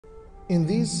In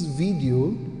this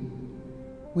video,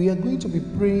 we are going to be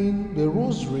praying the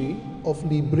Rosary of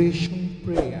Liberation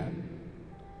Prayer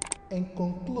and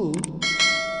conclude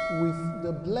with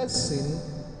the blessing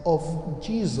of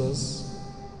Jesus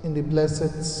in the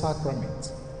Blessed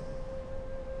Sacrament.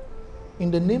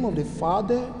 In the name of the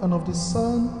Father, and of the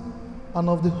Son, and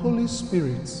of the Holy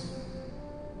Spirit.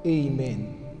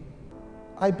 Amen.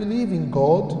 I believe in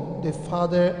God, the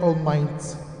Father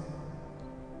Almighty,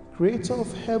 creator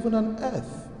of heaven and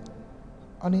earth,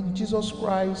 and in Jesus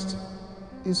Christ,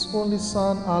 his only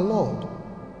Son, our Lord,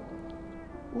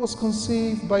 who was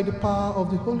conceived by the power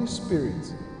of the Holy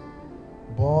Spirit,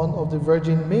 born of the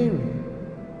Virgin Mary,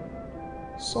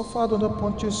 suffered under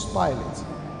Pontius Pilate,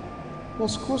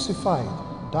 was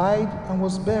crucified, died, and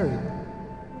was buried.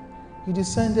 He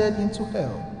descended into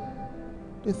hell.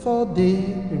 The third day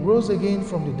he rose again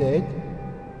from the dead.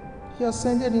 He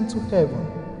ascended into heaven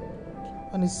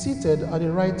and is seated at the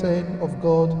right hand of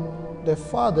God, the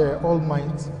Father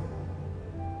Almighty.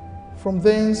 From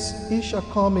thence he shall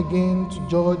come again to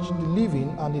judge the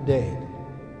living and the dead.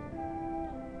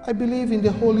 I believe in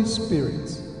the Holy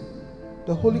Spirit,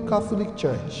 the Holy Catholic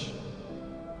Church,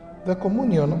 the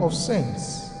communion of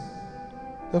saints,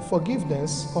 the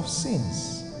forgiveness of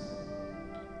sins,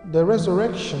 the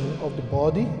resurrection of the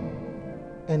body,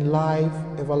 and life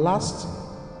everlasting.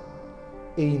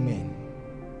 Amen.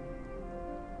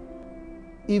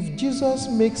 If Jesus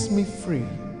makes me free,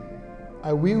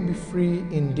 I will be free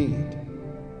indeed.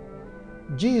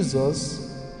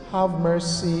 Jesus, have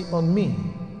mercy on me.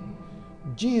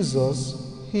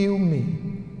 Jesus, heal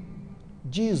me.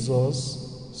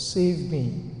 Jesus, save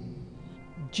me.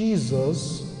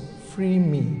 Jesus, free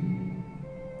me.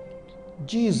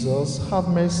 Jesus, have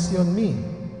mercy on me.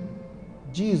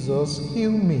 Jesus,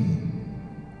 heal me.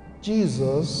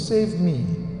 Jesus, save me.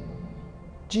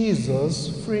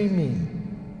 Jesus, free me.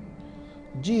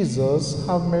 Jesus,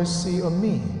 have mercy on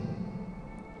me.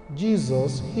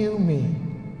 Jesus, heal me.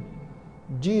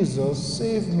 Jesus,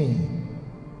 save me.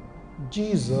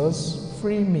 Jesus,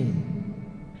 free me.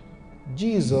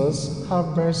 Jesus,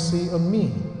 have mercy on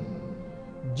me.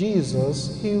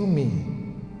 Jesus, heal me.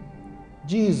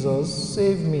 Jesus,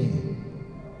 save me.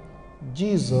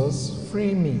 Jesus,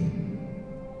 free me.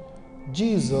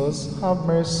 Jesus, have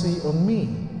mercy on me.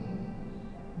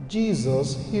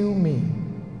 Jesus, heal me.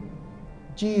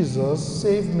 Jesus,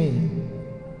 save me. Jesus,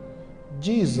 free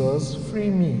me.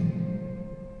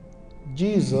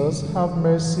 Jesus,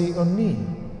 have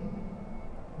mercy on me.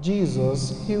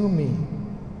 Jesus, heal me.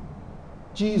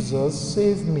 Jesus,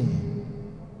 save me.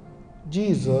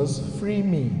 Jesus, free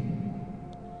me.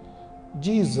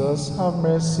 Jesus, have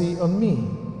mercy on me.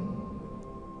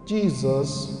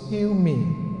 Jesus, heal me.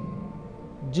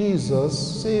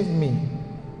 Jesus, save me.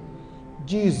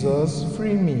 Jesus,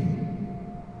 free me.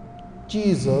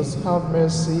 Jesus, have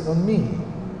mercy on me.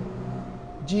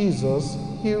 Jesus,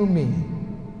 heal me.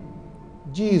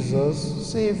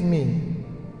 Jesus, save me.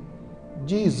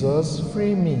 Jesus,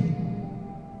 free me.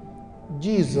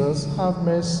 Jesus, have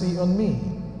mercy on me.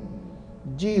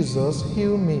 Jesus,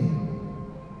 heal me.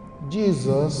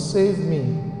 Jesus, save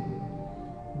me.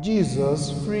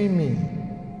 Jesus, free me.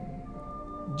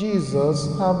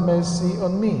 Jesus, have mercy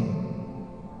on me.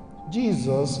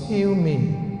 Jesus, heal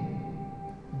me.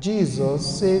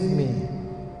 Jesus, save me.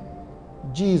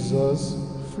 Jesus,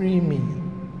 free me.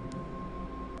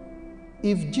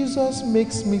 If Jesus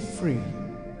makes me free,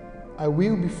 I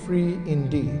will be free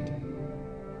indeed.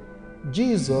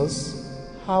 Jesus,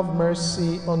 have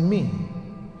mercy on me.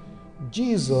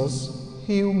 Jesus,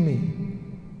 heal me.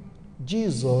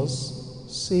 Jesus,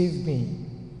 save me.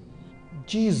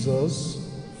 Jesus,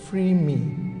 free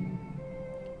me.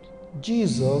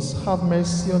 Jesus, have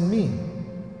mercy on me.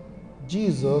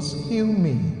 Jesus, heal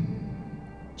me.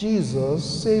 Jesus,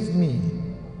 save me.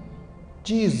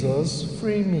 Jesus,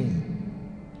 free me.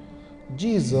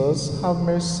 Jesus, have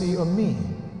mercy on me.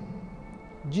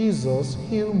 Jesus,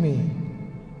 heal me.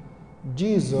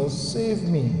 Jesus, save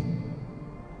me.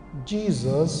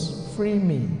 Jesus, free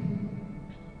me.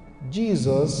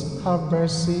 Jesus, have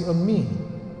mercy on me.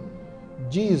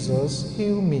 Jesus,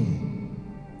 heal me.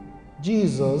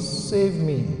 Jesus, save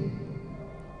me.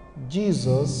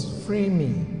 Jesus, free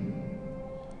me.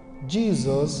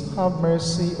 Jesus, have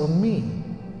mercy on me.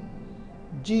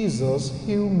 Jesus,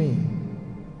 heal me.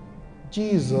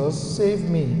 Jesus, save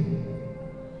me.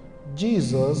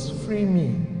 Jesus, free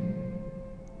me.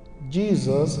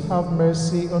 Jesus, have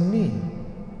mercy on me.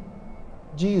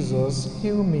 Jesus,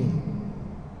 heal me.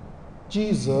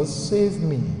 Jesus, save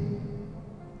me.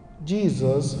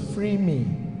 Jesus, free me.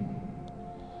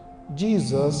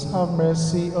 Jesus, have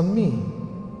mercy on me.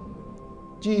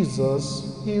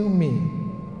 Jesus, heal me.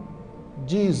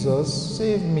 Jesus,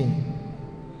 save me.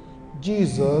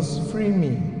 Jesus, free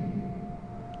me.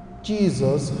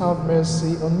 Jesus, have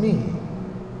mercy on me.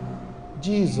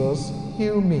 Jesus,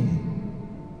 heal me.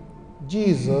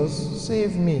 Jesus,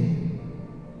 save me.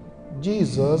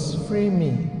 Jesus, free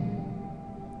me.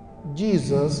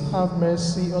 Jesus, have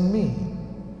mercy on me.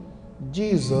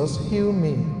 Jesus, heal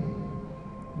me.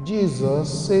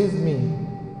 Jesus, save me.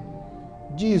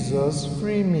 Jesus,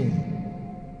 free me.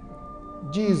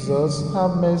 Jesus,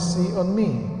 have mercy on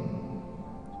me.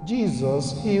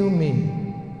 Jesus, heal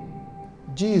me.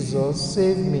 Jesus,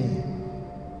 save me.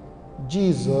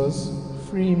 Jesus,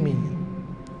 free me.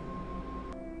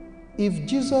 If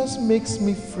Jesus makes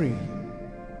me free,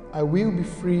 I will be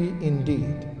free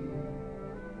indeed.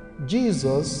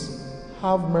 Jesus,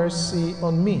 have mercy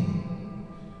on me.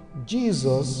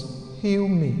 Jesus, heal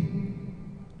me.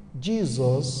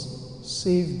 Jesus,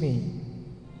 save me.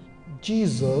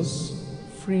 Jesus,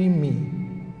 free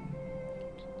me.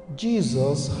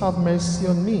 Jesus, have mercy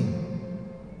on me.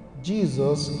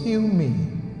 Jesus, heal me.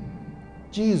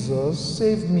 Jesus,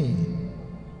 save me.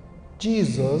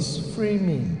 Jesus, free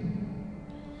me.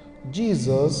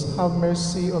 Jesus, have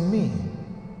mercy on me.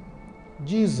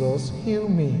 Jesus, heal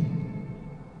me.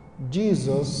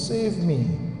 Jesus, save me.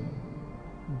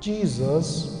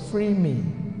 Jesus, free me.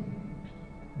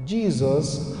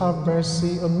 Jesus, have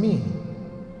mercy on me.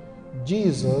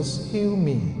 Jesus, heal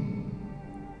me.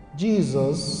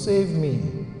 Jesus, save me.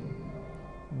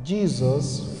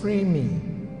 Jesus, free me.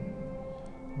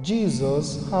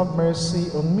 Jesus, have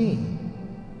mercy on me.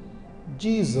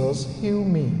 Jesus, heal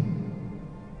me.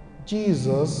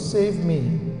 Jesus, save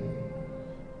me.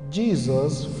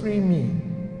 Jesus, free me.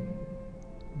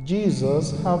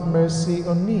 Jesus, have mercy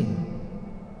on me.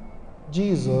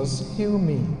 Jesus, heal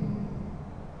me.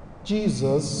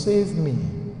 Jesus, save me.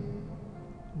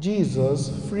 Jesus,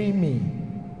 free me.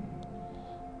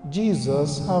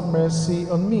 Jesus, have mercy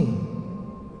on me.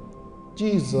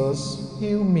 Jesus,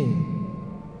 heal me.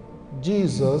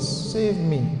 Jesus, save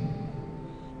me.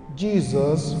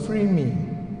 Jesus, free me.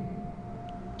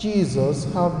 Jesus,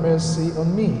 have mercy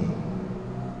on me.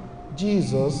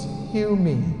 Jesus, heal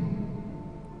me.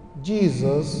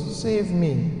 Jesus, save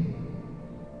me.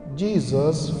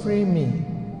 Jesus, free me.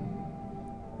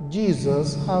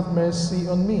 Jesus, have mercy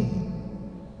on me.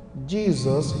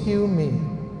 Jesus, heal me.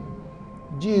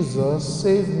 Jesus,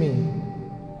 save me.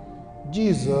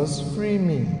 Jesus, free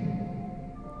me.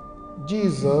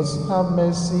 Jesus, have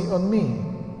mercy on me.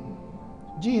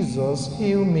 Jesus,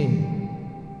 heal me.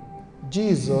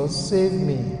 Jesus, save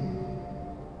me.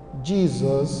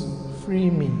 Jesus, free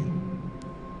me.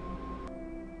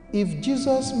 If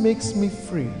Jesus makes me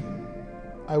free,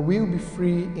 I will be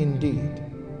free indeed.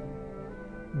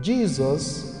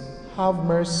 Jesus, have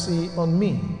mercy on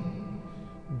me.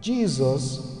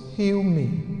 Jesus, heal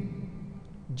me.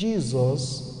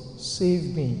 Jesus,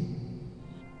 save me.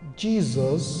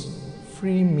 Jesus,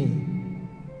 free me.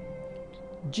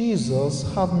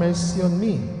 Jesus, have mercy on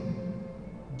me.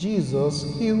 Jesus,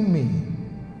 heal me.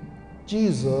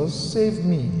 Jesus, save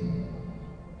me.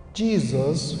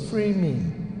 Jesus, free me.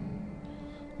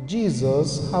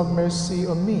 Jesus, have mercy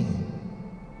on me.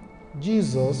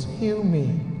 Jesus, heal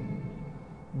me.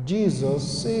 Jesus,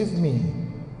 save me.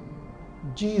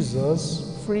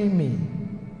 Jesus, free me.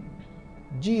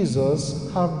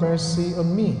 Jesus, have mercy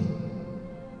on me.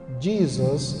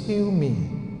 Jesus, heal me.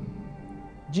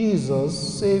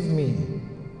 Jesus, save me.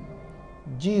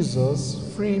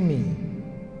 Jesus, free me.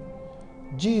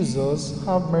 Jesus,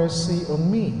 have mercy on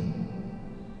me.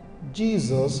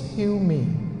 Jesus, heal me.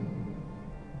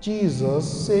 Jesus,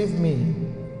 save me.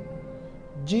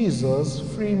 Jesus,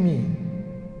 free me.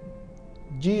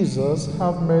 Jesus,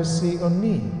 have mercy on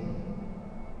me.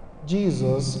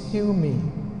 Jesus, heal me.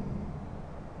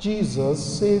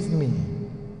 Jesus, save me.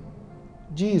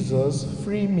 Jesus,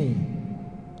 free me.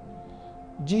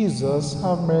 Jesus,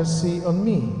 have mercy on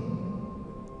me.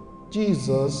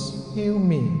 Jesus, heal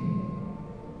me.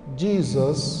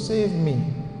 Jesus, save me.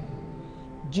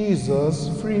 Jesus,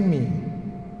 free me.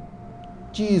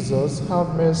 Jesus,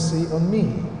 have mercy on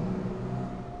me.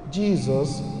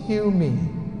 Jesus, heal me.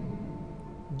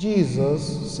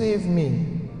 Jesus, save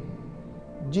me.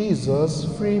 Jesus,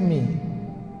 free me.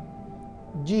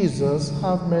 Jesus,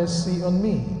 have mercy on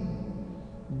me.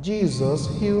 Jesus,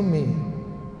 heal me.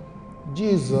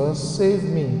 Jesus, save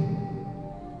me.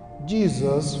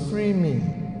 Jesus, free me.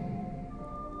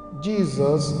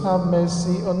 Jesus, have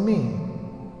mercy on me.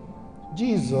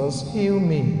 Jesus, heal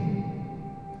me.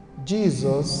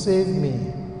 Jesus, save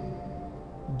me.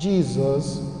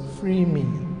 Jesus, free me.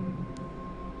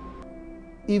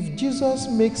 If Jesus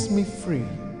makes me free,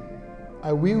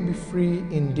 I will be free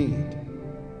indeed.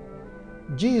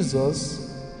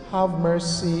 Jesus, have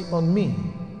mercy on me.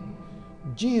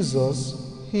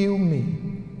 Jesus, heal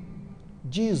me.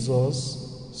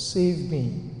 Jesus, save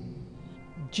me.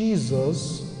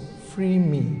 Jesus, free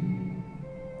me.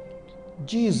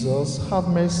 Jesus, have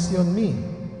mercy on me.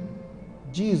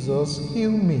 Jesus,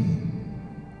 heal me.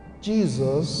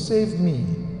 Jesus, save me.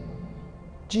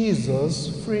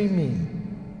 Jesus, free me.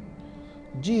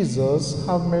 Jesus,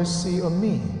 have mercy on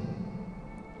me.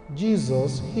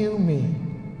 Jesus, heal me.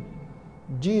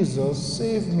 Jesus,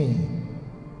 save me.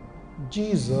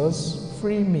 Jesus,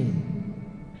 free me.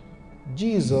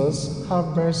 Jesus,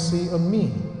 have mercy on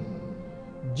me.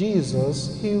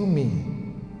 Jesus, heal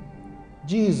me.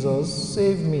 Jesus,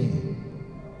 save me.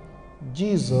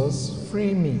 Jesus,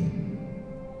 free me.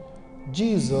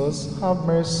 Jesus, have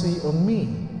mercy on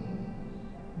me.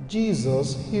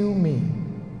 Jesus, heal me.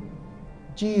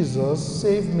 Jesus,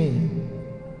 save me.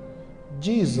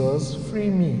 Jesus, free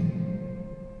me.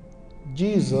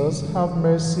 Jesus, have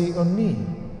mercy on me.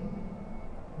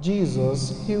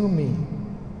 Jesus, heal me.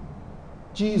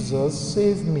 Jesus,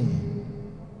 save me. Jesus,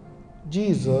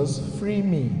 free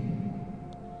me.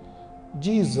 Jesus, have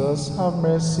mercy on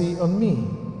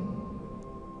me.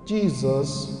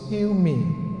 Jesus, heal me.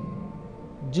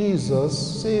 Jesus, save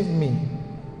me.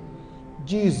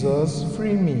 Jesus, free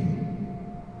me.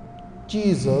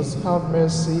 Jesus, have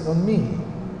mercy on me.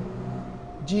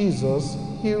 Jesus,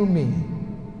 heal me.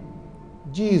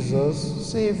 Jesus,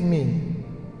 save me.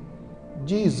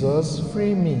 Jesus,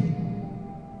 free me.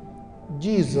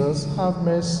 Jesus, have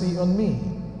mercy on me.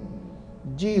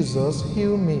 Jesus,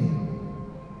 heal me.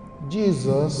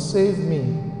 Jesus, save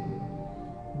me.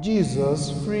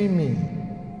 Jesus, free me.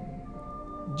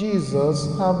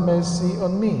 Jesus, have mercy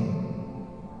on me.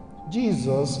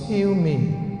 Jesus, heal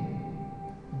me.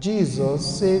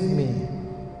 Jesus, save me.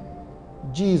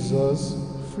 Jesus,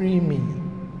 free me.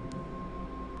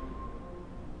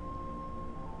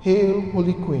 Hail,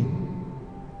 Holy Queen,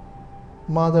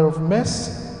 Mother of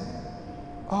Mercy,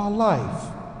 our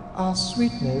life, our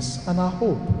sweetness, and our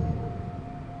hope.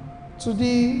 To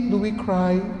thee do we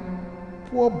cry,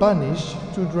 poor banished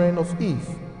children of Eve.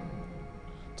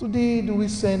 To thee do we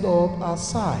send up our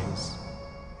sighs,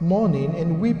 mourning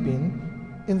and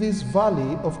weeping in this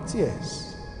valley of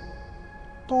tears.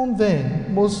 Turn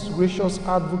then, most gracious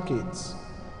advocates,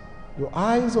 your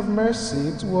eyes of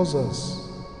mercy towards us,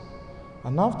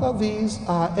 and after this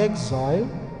our exile,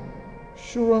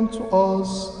 show unto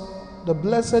us the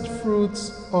blessed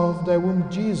fruits of thy womb,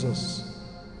 Jesus.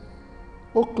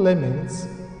 O clement,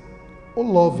 O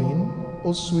loving,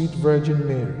 O sweet Virgin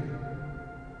Mary.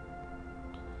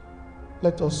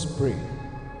 Let us pray.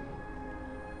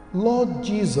 Lord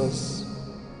Jesus,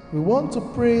 we want to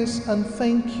praise and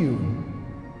thank you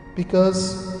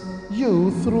because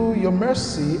you, through your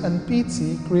mercy and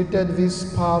pity, created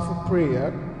this powerful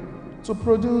prayer to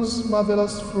produce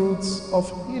marvelous fruits of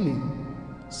healing,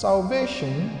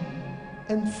 salvation,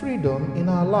 and freedom in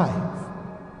our life,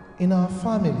 in our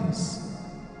families,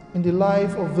 in the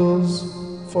life of those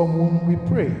from whom we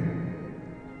pray.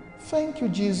 Thank you,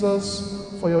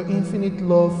 Jesus, for your infinite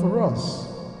love for us.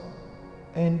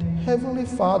 And Heavenly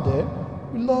Father,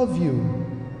 we love you.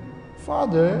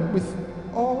 Father, with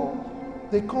all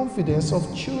the confidence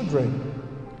of children,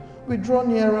 we draw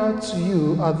nearer to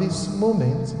you at this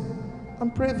moment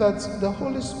and pray that the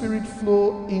Holy Spirit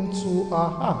flow into our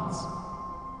hearts.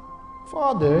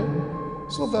 Father,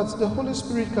 so that the Holy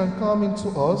Spirit can come into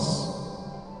us,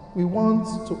 we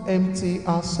want to empty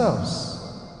ourselves.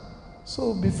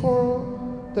 So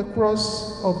before the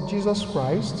cross of Jesus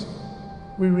Christ,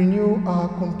 we renew our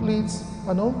complete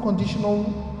and unconditional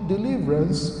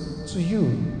deliverance to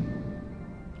you.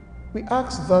 We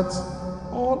ask that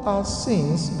all our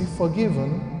sins be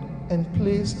forgiven and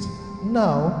placed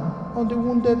now on the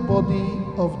wounded body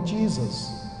of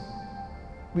Jesus.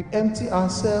 We empty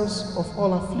ourselves of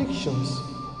all afflictions,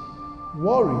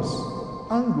 worries,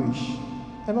 anguish,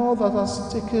 and all that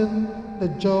has taken the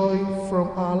joy from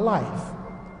our life.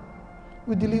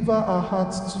 We deliver our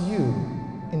hearts to you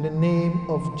in the name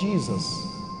of Jesus.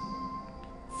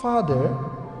 Father,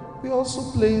 we also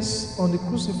place on the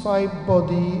crucified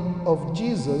body of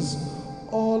Jesus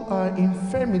all our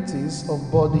infirmities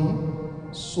of body,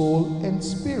 soul, and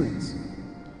spirit,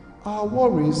 our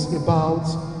worries about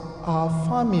our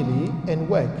family and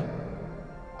work,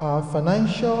 our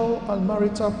financial and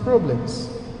marital problems,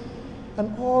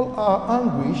 and all our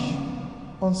anguish,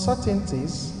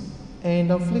 uncertainties,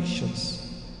 and afflictions.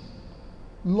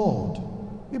 Lord,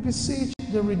 we beseech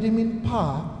the redeeming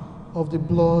power of the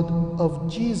blood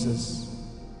of Jesus.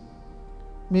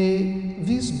 May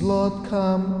this blood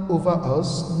come over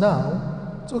us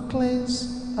now to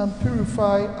cleanse and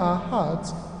purify our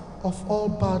hearts of all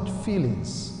bad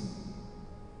feelings.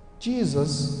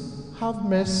 Jesus, have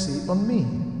mercy on me.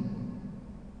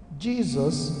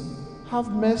 Jesus, have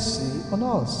mercy on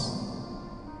us.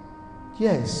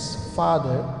 Yes,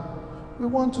 Father, we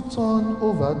want to turn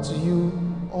over to you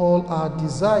all our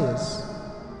desires,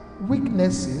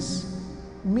 weaknesses,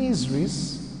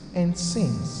 miseries, and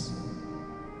sins.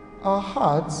 Our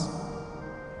hearts,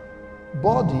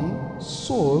 body,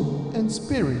 soul, and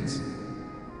spirit,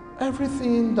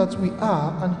 everything that we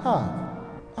are and have,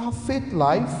 our faith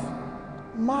life,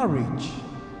 marriage,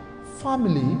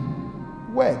 family,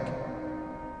 work,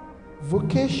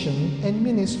 vocation, and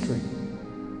ministry.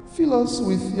 Fill us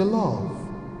with your love,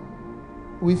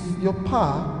 with your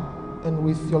power, and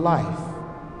with your life.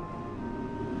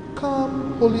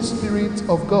 Come, Holy Spirit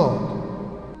of God,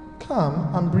 come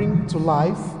and bring to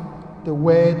life the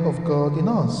Word of God in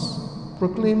us,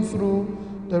 proclaimed through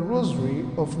the Rosary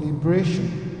of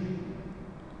Liberation,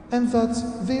 and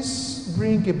that this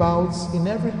bring about in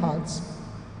every heart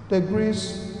the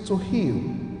grace to heal,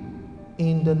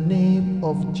 in the name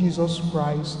of Jesus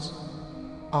Christ,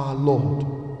 our Lord.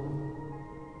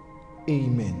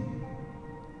 Amen.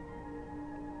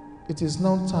 It is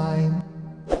now time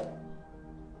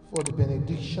for the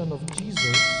benediction of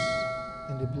Jesus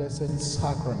in the Blessed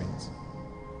Sacrament.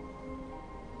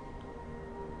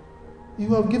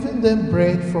 You have given them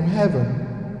bread from heaven,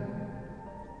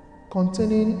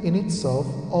 containing in itself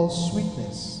all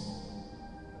sweetness.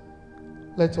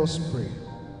 Let us pray.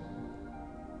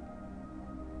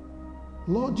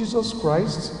 Lord Jesus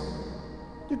Christ,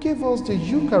 you gave us the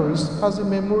Eucharist as a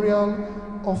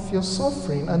memorial of your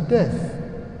suffering and death.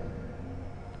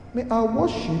 May our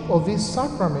worship of this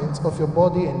sacrament of your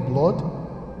body and blood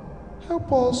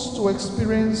help us to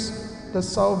experience the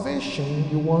salvation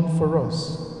you want for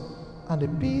us and the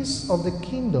peace of the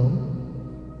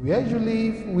kingdom where you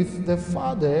live with the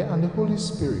Father and the Holy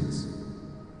Spirit,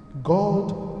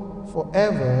 God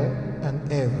forever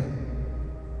and ever.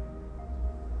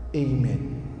 Amen.